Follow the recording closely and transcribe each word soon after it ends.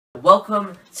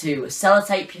Welcome to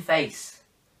Sellotape Your Face.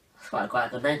 That's quite a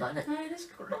good name, isn't it? No, it is a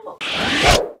good name.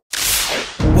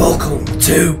 Welcome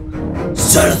to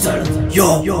Sellotape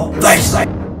Your Face.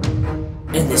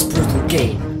 In this brutal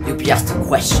game, you'll be asked a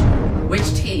question.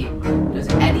 Which team does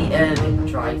Eddie Irving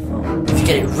drive for? If you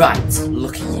get it right,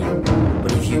 look at you.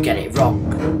 But if you get it wrong,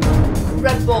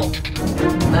 Red Bull.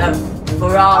 No,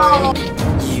 Ferrari.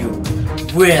 you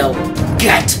will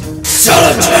get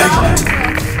Sellotape.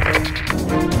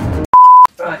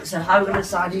 Right, so how are we going to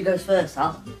decide who goes first,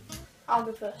 Al? I'll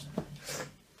go first.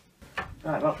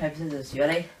 Right, rock, paper, scissors. You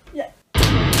ready? Yeah.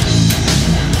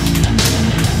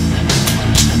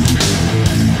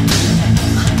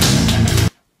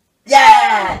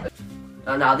 Yeah!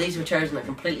 Oh, now these were chosen at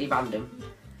completely random.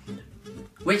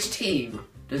 Which team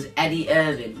does Eddie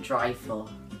Irving drive for?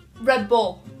 Red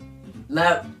Bull.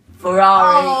 No,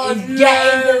 Ferrari.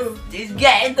 Oh, He's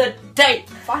getting the tape.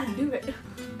 Fine, do it.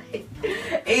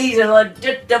 He's a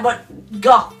legitimate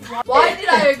goth. Why did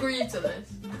I agree to this?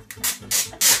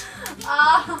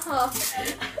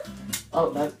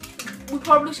 Oh no. We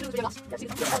probably should have been last.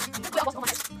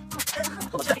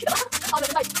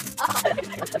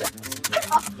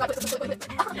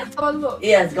 Look. He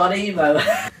has got emo.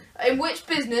 In which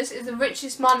business is the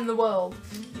richest man in the world?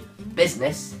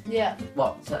 Business? Yeah.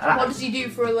 What? So, What does he do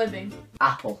for a living?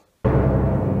 Apple.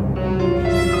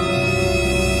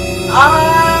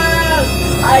 Oh!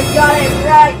 I got it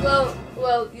right!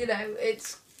 Well, you know,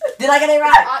 it's Did I get it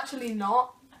right? actually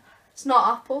not. It's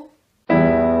not Apple.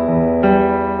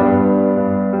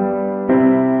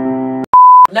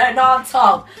 No, not on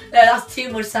top. No, that's too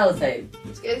much sellotape.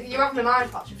 You're having an eye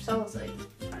patch of sellotape.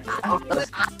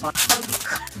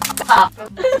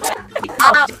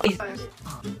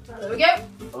 There we go.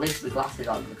 At least the glasses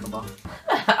aren't going to come off.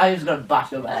 I'm just going to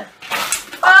bash your head.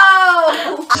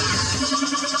 Oh!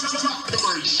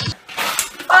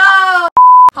 Oh!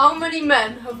 How many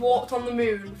men have walked on the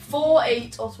moon? 4,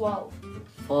 8 or 12?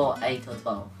 4, 8 or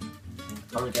 12?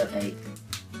 I'm going to go 8.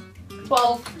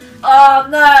 12. Oh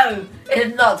no!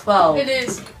 It's not 12. It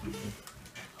is.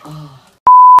 Oh.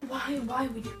 Why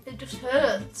would you? It just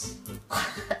hurts.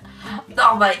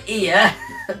 Not my ear.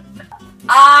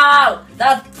 Ow!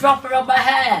 That's proper on my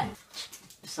hair.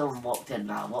 If someone walked in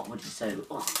now, what would you say?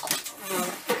 Oh.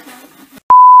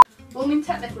 Well, I mean,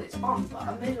 technically it's on, but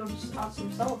I may as well just add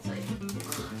some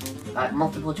sellotape. Right,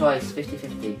 multiple choice,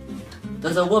 50-50.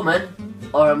 Does a woman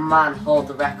or a man hold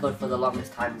the record for the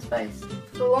longest time in space?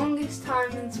 The longest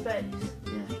time in space.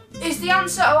 Yeah. Is the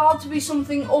answer allowed to be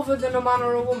something other than a man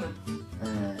or a woman?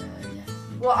 Yes.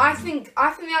 Well, I think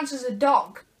the answer is a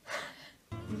dog.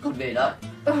 Could be that.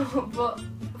 But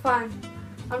fine.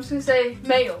 I'm just gonna say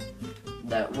male.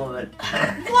 No, woman.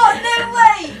 What? No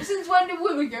way! Since when did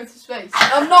women go to space?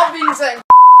 I'm not being saying.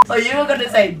 Oh, you were gonna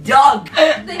say dog.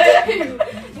 They do.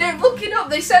 No, look it up.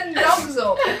 They send dogs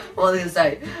up. What are they gonna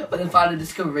say? When they find a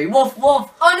discovery, woof woof.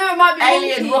 Oh no, it might be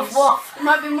Alien, monkeys. woof woof. It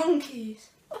might be monkeys.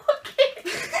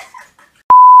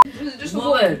 Was it just a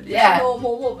Woman, woman? yeah. Just a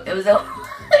normal woman. It was a.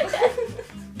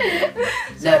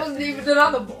 So it wasn't even an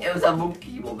animal. It was a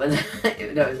monkey woman. No,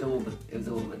 it was a woman. It was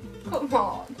a woman. Come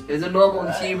on. It was a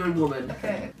normal human woman.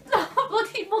 Okay.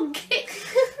 Bloody monkey.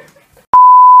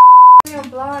 I'm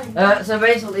blind. So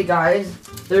basically, guys,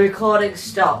 the recording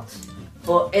stopped.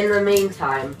 But in the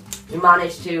meantime, we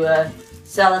managed to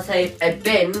sellotape a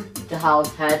bin to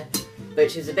Hal's head,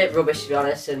 which is a bit rubbish to be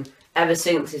honest. And ever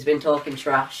since, he's been talking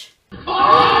trash.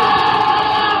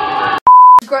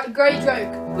 Great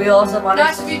joke. We also managed.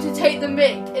 Nice of you to take the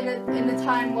mic in a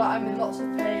time where I'm in lots of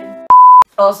pain.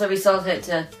 Also, we sellotaped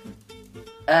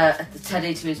the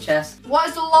teddy to his chest. What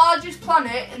is the largest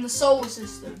planet in the solar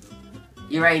system?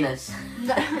 Uranus.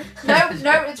 No,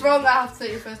 it's wrong. I have to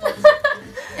take your first answer.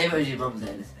 If it was your mum's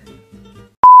Uranus.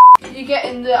 You're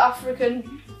getting the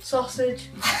African sausage.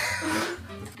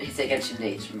 Hit it against your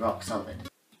knees from rock solid.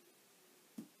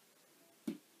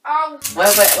 Ow. Where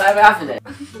are we having it?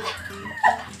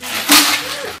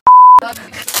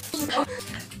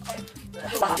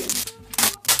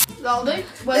 That'll do.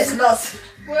 It's not.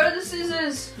 Where are the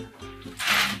scissors?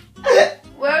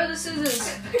 Where are the scissors?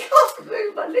 I can't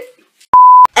move my lips.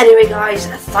 Anyway guys,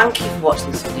 thank you for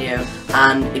watching this video,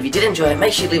 and if you did enjoy it,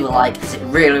 make sure you leave a like, because it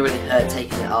really hurt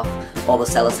taking it off all the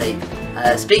sellotape.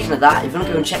 Speaking of that, if you want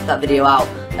to go and check that video out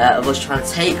of us trying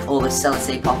to take all this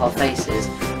sellotape off our faces,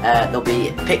 there'll be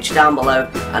a picture down below,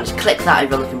 and just click that if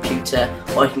you're on the computer,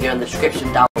 or you can go in the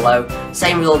description down below.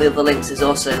 Same with all the other links. There's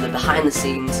also the behind the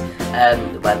scenes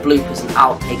where bloopers and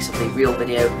outtakes of the real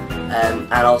video,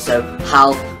 and also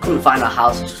Hal couldn't find our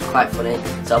house, which was quite funny,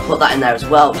 so I'll put that in there as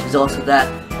well, which is also there.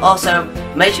 Also,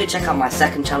 make sure to check out my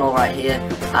second channel right here,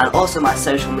 and also my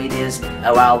social medias,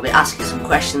 where I'll be asking some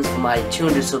questions for my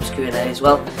 200 subs Q&A as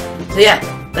well. So yeah,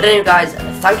 but anyway guys,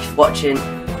 thank you for watching.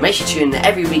 Make sure you tune in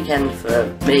every weekend for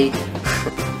me,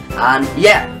 and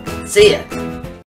yeah, see ya.